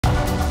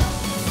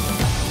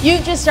You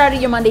just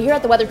started your Monday here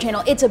at the Weather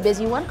Channel. It's a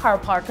busy one. Carl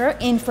Parker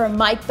in for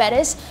Mike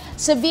Bettis.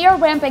 Severe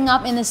ramping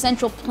up in the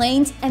Central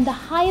Plains and the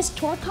highest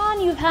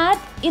torcon you've had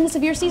in the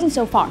severe season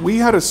so far. We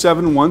had a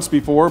 7 once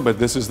before, but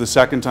this is the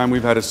second time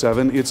we've had a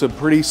 7. It's a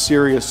pretty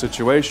serious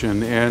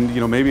situation, and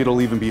maybe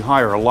it'll even be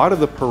higher. A lot of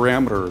the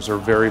parameters are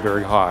very,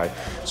 very high.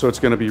 So it's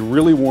going to be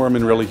really warm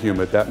and really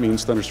humid. That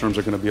means thunderstorms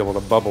are going to be able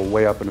to bubble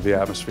way up into the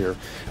atmosphere.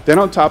 Then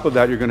on top of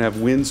that, you're going to have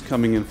winds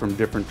coming in from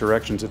different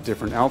directions at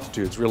different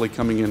altitudes, really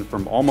coming in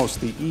from almost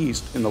the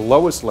east in the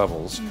lowest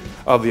levels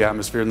of the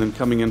atmosphere, and then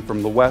coming in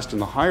from the west in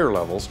the higher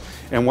levels.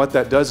 And what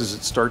that does is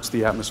it starts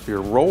the atmosphere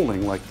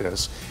rolling like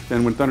this.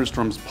 Then when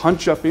thunderstorms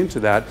punch up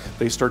into that,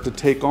 they start to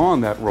take on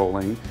that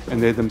rolling,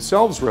 and they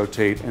themselves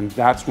rotate, and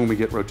that's when we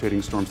get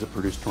rotating storms that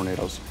produce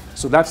tornadoes.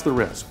 So that's the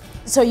risk.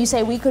 So you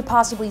say we could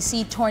possibly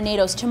see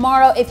tornadoes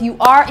tomorrow. If you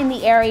are in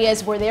the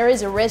areas where there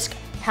is a risk,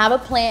 have a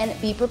plan,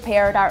 be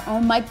prepared. Our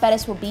own Mike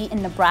Bettis will be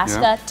in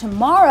Nebraska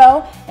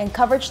tomorrow, and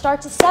coverage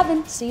starts at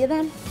 7. See you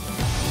then.